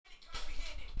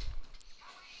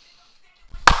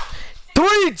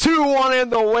3, 2, 1,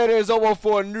 and the wait is over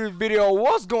for a new video.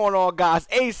 What's going on, guys?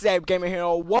 ASAP Gaming here.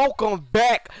 Welcome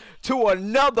back to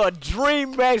another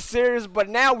Dream Match series, but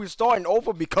now we're starting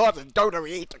over because it's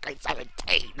Wwe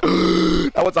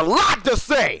 2K17. That was a lot to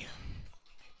say.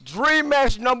 Dream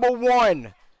Match number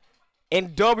 1 in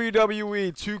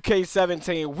WWE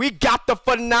 2K17. We got the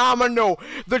phenomenal,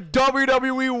 the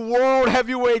WWE World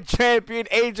Heavyweight Champion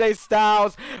AJ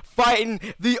Styles fighting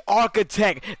the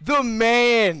Architect, the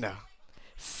man,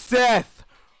 Seth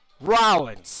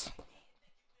Rollins.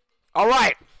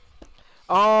 Alright.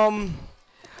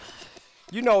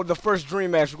 You know, the first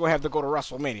Dream Match, we're going to have to go to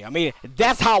WrestleMania. I mean,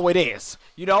 that's how it is.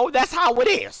 You know, that's how it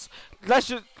is. Let's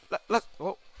start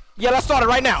it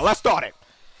right now. Let's start it.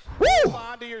 Woo!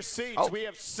 On to your seats. We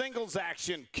have singles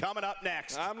action coming up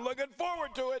next. I'm looking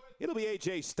forward to it. It'll be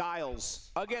AJ Styles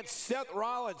against Seth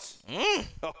Rollins.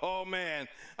 Oh, man.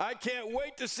 I can't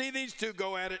wait to see these two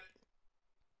go at it.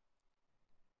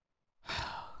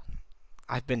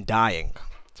 I've been dying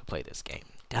to play this game.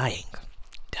 Dying.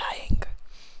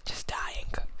 Just dying.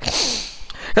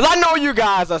 Because I know you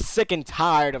guys are sick and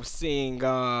tired of seeing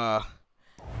little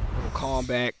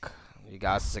comeback. You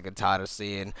guys are sick and tired of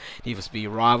seeing Need for Speed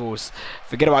Rivals.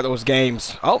 Forget about those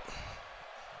games. Oh.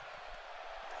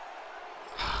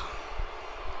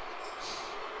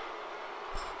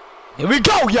 Here we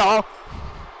go, y'all.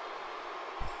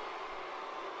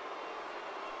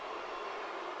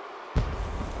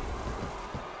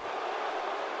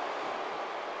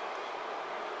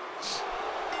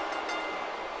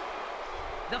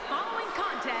 The following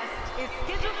contest is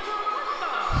scheduled for one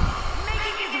fall,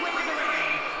 making his way to the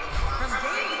ring. From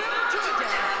Gainesville,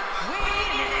 Georgia,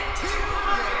 weighing in at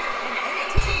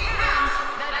 218 pounds,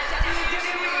 the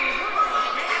WWE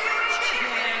World Heavyweight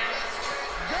Champion,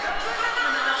 the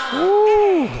phenomenal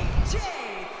AJ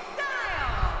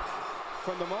Styles.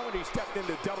 From the moment he stepped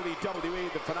into WWE,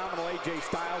 the phenomenal AJ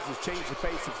Styles has changed the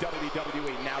face of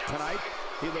WWE. Now tonight,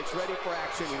 he looks ready for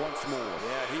action once more.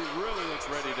 Yeah, he really looks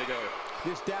ready to go.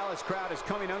 This Dallas crowd is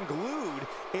coming unglued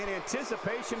in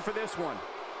anticipation for this one.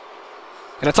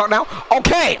 Can I talk now?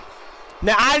 Okay.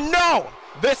 Now, I know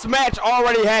this match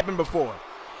already happened before.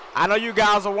 I know you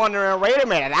guys are wondering, wait a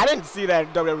minute, I didn't see that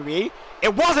in WWE.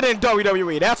 It wasn't in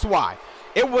WWE, that's why.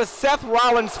 It was Seth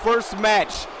Rollins' first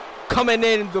match coming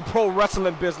in the pro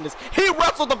wrestling business. He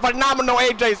wrestled the phenomenal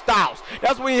AJ Styles.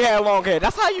 That's when he had long hair.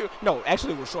 That's how you, no,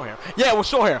 actually it was short hair. Yeah, it was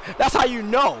short hair. That's how you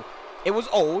know it was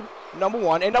old. Number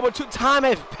one, and number two, time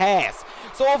has passed.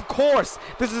 So of course,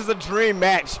 this is a dream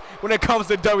match when it comes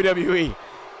to WWE.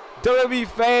 WWE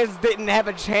fans didn't have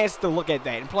a chance to look at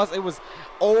that, and plus it was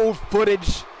old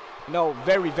footage, you know,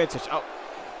 very vintage. Oh.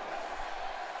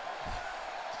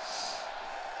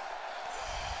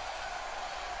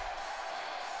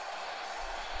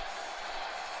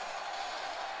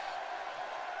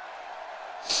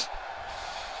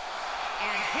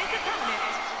 And his opponent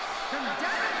from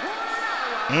Davenport,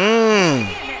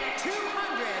 Iowa,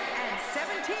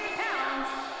 217 pounds,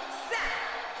 Seth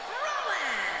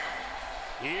Rollins.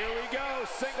 Here we go,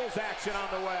 singles action on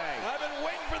the way. I've been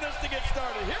waiting for this to get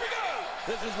started. Here we go.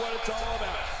 This is what it's all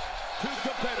about. Two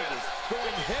competitors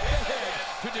going head-to-head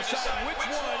to decide which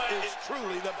one is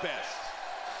truly the best.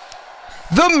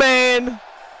 The man,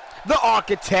 the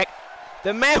architect,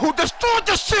 the man who destroyed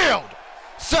the Shield,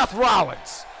 Seth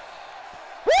Rollins.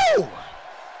 Woo!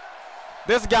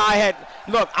 This guy had,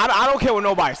 look, I don't care what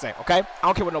nobody say, okay? I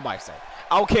don't care what nobody say.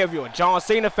 I don't care if you're a John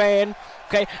Cena fan,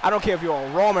 okay? I don't care if you're a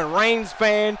Roman Reigns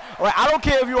fan, all right? I don't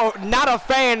care if you're not a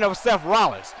fan of Seth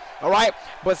Rollins, all right?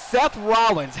 But Seth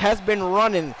Rollins has been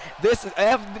running this,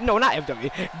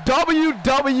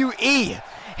 WWE.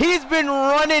 He's been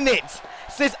running it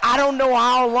since I don't know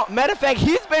how long. Matter of fact,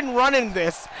 he's been running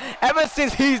this ever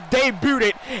since he's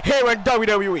debuted here in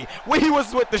WWE, when he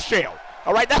was with the Shield.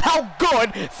 All right, that's how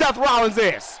good Seth Rollins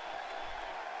is.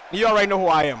 You already know who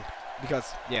I am,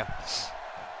 because yeah.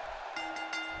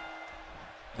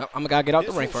 Nope, I'm gonna get out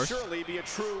the ring first. Get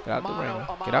out the ring.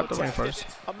 Get out the ring first.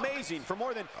 Amazing for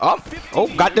more than Oh,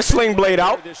 got the sling blade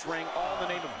out. These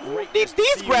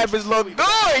grabbers look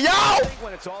good, yo.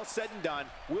 When it's all said and done,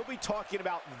 we'll be talking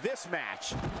about this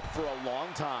match for a long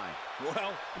time.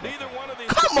 Well, neither one of these.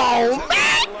 Come on,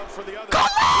 man. Come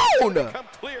on.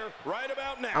 Right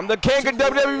about now. I'm the king of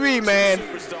WWE, man.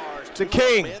 The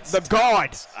king, the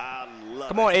god.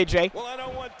 Come on, AJ. Well, I know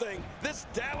one thing. This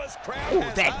Dallas crowd Ooh,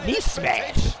 has that high knee smash.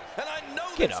 expectations, and I know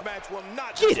Get this up. match will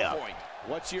not Get disappoint.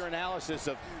 What's your analysis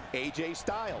of AJ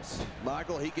Styles?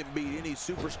 Michael, he can beat any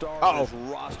superstar Uh-oh. on his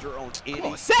roster on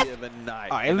any Seth. given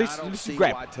night. All right, at least you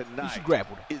grappled. You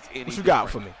grappled. What you got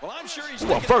for me? Well, I'm sure he's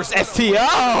Well, thinking first about what a STO.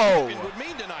 champion would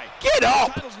mean tonight. Get The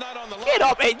up. title's not on the Get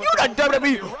up, and you the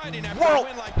WWE World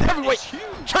Heavyweight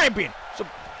Champion.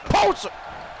 Supposed to.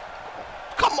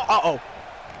 Come on.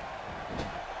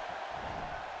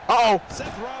 Uh-oh.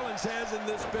 Seth Rollins has in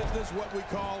this business what we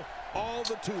call all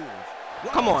the tools.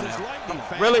 Come on now. Come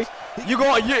on. Really? You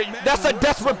going? That's a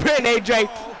desperate pin, AJ.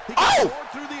 Oh!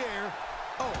 Through the air.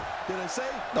 Oh, did I say?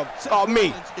 No, Seth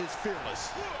me. Rollins is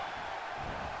fearless.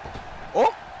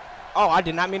 Oh, I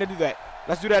did not mean to do that.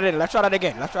 Let's do that again. Let's try that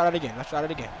again. Let's try that again. Let's try that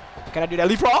again. Can I do that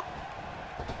leapfrog?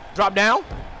 Drop down.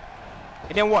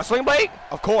 And then what? Sling blade?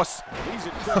 Of course.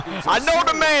 I know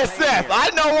the man, Seth. I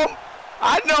know him.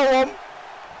 I know him.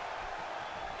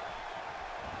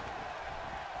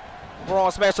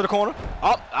 Brawl smash to the corner.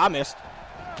 Oh, I missed.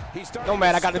 No,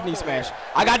 man, I got the knee smash.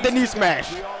 I got the knee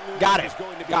smash. Got it.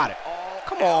 Got it.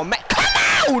 Come on, man. Come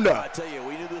on! I tell you,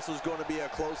 we knew this was going to be a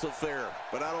close affair,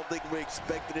 but I don't think we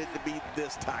expected it to be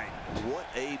this time. What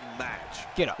a match.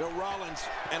 Get up. Now, Rollins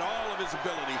and all of his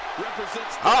ability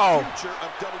represents the future of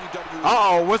WWE.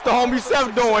 Uh-oh, what's the homie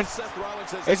Seth doing?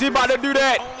 Is he about to do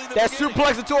that? That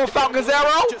suplex into a Falcon's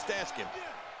arrow? Just ask him.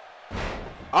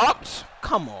 Ups.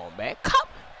 Come on, man. Come on!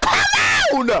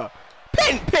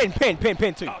 Pin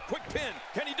two. Quick pin.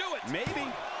 Can he do it? Maybe.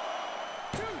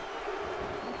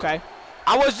 Okay.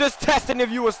 I was just testing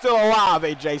if you were still alive,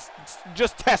 AJ.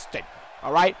 Just testing.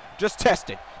 All right? Just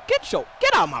testing. Get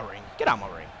out of my ring. Get out of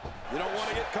my ring. You don't want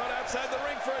to get caught outside the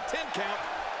ring for a 10 count.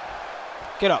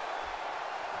 Get up.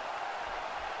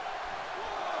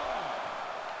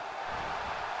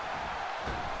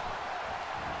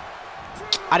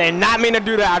 I did not mean to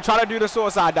do that. I tried to do the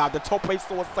suicide dive, the tope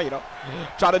suicida.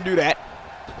 Try to do that.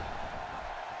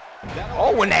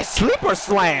 Oh, and that sleeper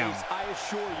slam. I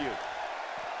assure you.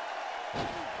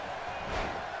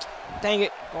 Dang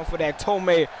it. Going for that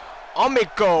Tome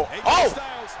Omiko. Oh!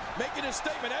 Styles making his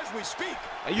statement as we speak.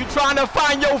 Are you trying to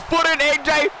find your footing,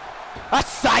 AJ? A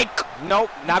psych. Nope,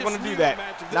 not going to do that.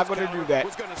 Not going to do that.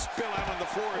 Was going to spill out on the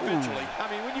floor eventually. I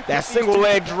mean, when you that single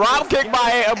leg drop kick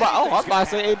by oh, I was about to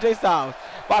say AJ Styles.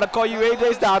 About to call you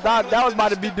AJ Styles. That was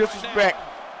about to be disrespect.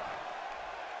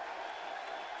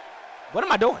 What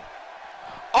am I doing?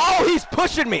 Oh, he's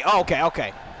pushing me. Oh,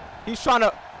 okay. He's trying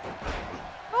to.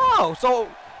 Oh, so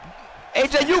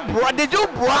AJ, did you bribe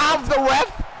the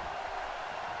ref?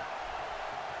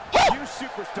 Oh,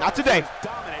 not today.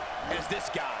 Dominant as this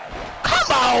guy.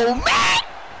 Come on, man.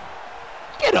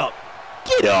 Get up.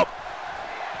 Get up.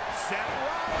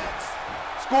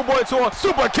 Schoolboy tour,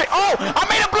 super kick. Oh, I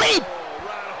made him bleed.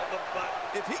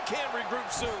 If he can't regroup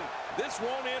soon, this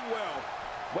won't end well.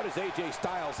 What does AJ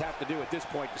Styles have to do at this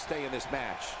point to stay in this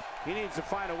match? He needs to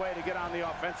find a way to get on the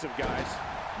offensive, guys.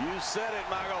 You said it,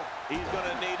 Michael. He's going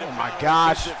to need to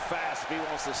fast if he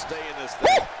wants to stay in this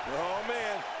thing. Oh,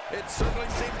 man. It certainly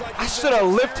seems like I should have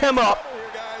lifted him up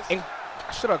and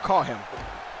I should have caught him.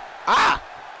 Ah!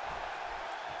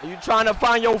 Are you trying to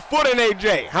find your footing,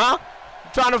 AJ, huh?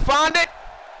 You trying to find it?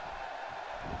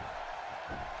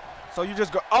 So you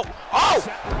just go, oh!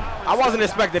 I wasn't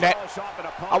expecting that.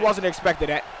 I wasn't expecting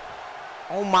that.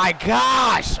 Oh my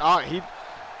gosh!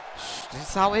 This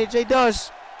is how AJ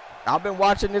does. I've been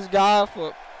watching this guy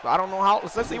for I don't know how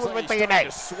since he was with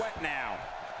TNA. Sweat now.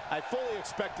 I fully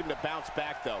expect him to bounce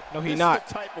back though. No, he's not.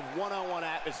 This is the type of one-on-one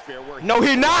atmosphere where no,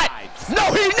 he's not.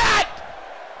 No, he's not.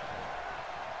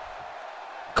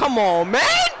 Come on, man.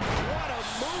 What a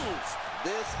move.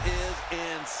 This is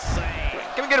insane.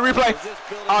 Can we get a replay?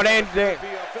 Oh, they.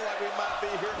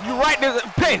 You right there.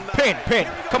 Pin.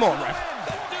 Come on, ref.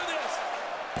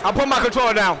 I'll put my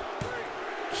controller down.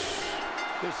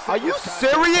 Are you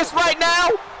serious right now?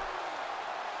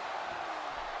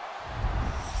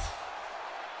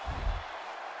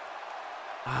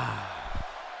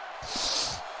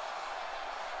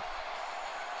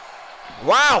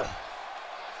 Wow.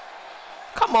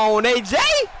 Come on, AJ.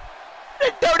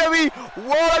 The WWE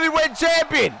World Heavyweight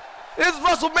Champion. This is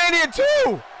WrestleMania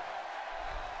 2.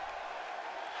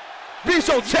 Beat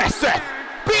your chest, Seth.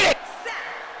 Beat it.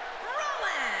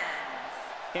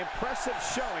 Impressive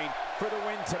showing for the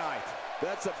win tonight.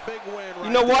 That's a big win right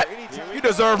You know what? there. You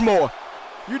deserve more.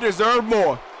 You deserve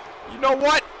more. You know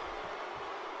what?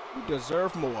 You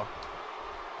deserve more.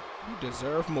 You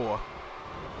deserve more.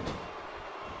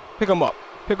 Pick him up.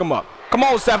 Pick him up. Come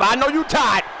on, Seth. I know you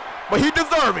tired, but he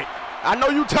deserve it. I know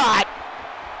you tired.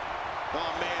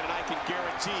 Oh, man, and I can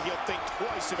guarantee he'll think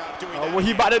twice about doing that. What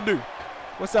he about to do?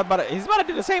 What's that about to? He's about to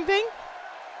do the same thing?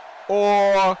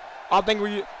 Or I think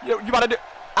you about to do?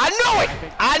 I know it.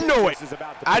 I know it.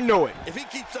 I know it. If he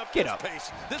keeps up Get this up.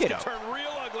 pace, this Get can up. turn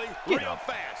real ugly Get real up.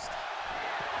 fast.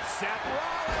 Seth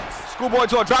Rollins. Schoolboy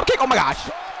to a drop kick. Oh my gosh.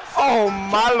 Oh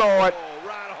my lord. Oh,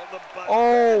 right on the button.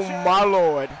 Oh my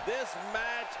lord. This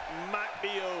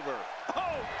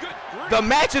The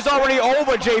match is already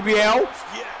over, JBL.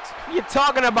 What are you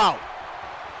talking about?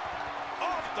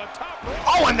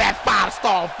 Oh, and that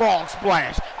 5-star frog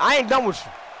splash. I ain't done with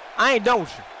you. I ain't done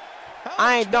with you.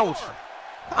 I ain't done with you.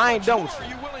 I ain't done with you.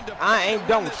 I ain't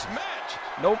done with you.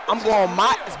 Nope, I'm going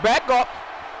it's back up.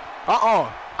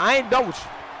 I ain't done with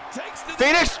you.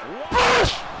 Phoenix.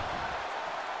 Push.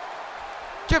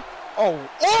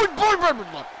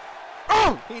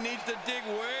 He needs to dig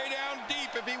way down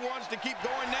deep if he wants to keep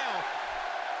going now.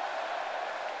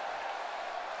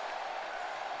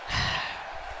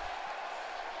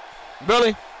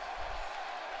 Really?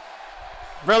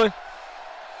 Really?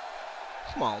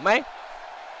 Come on, man.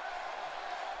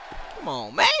 Come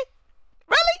on, man.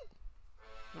 Really?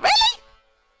 Really?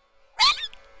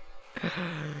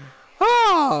 Really?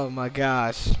 Oh my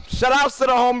gosh. Shout out to the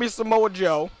homie Samoa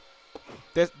Joe.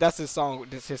 That's his song.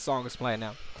 His song is playing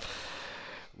now.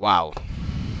 Wow.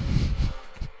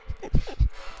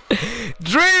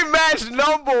 Dream match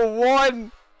number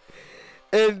 1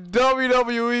 in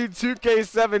WWE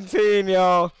 2K17,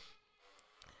 y'all.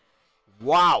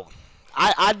 Wow.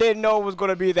 I didn't know it was going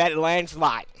to be that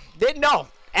landslide. Didn't know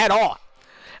at all.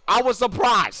 I was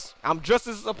surprised. I'm just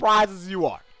as surprised as you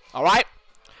are. All right?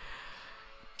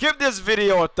 Give this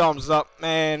video a thumbs up,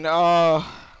 man.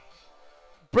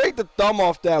 Break the thumb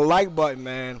off that like button,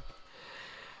 man.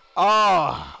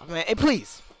 Oh, man. And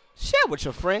please, share with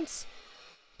your friends.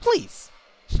 Please.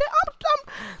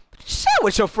 Share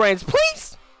with your friends,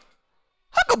 please.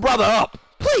 Hook a brother up,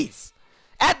 please.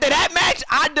 After that match,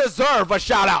 I deserve a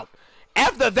shout out.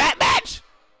 After that match,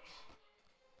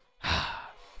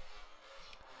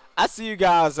 I see you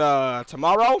guys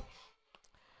tomorrow.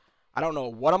 I don't know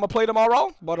what I'm gonna play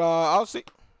tomorrow, but I'll see.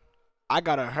 I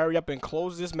gotta hurry up and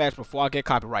close this match before I get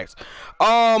copyrights.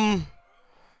 I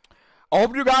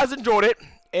hope you guys enjoyed it,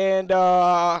 and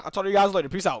I'll talk to you guys later.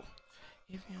 Peace out.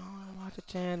 If you want to watch the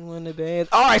channel when the band.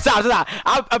 All right, stop.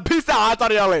 Peace out. I'll talk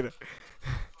to y'all later.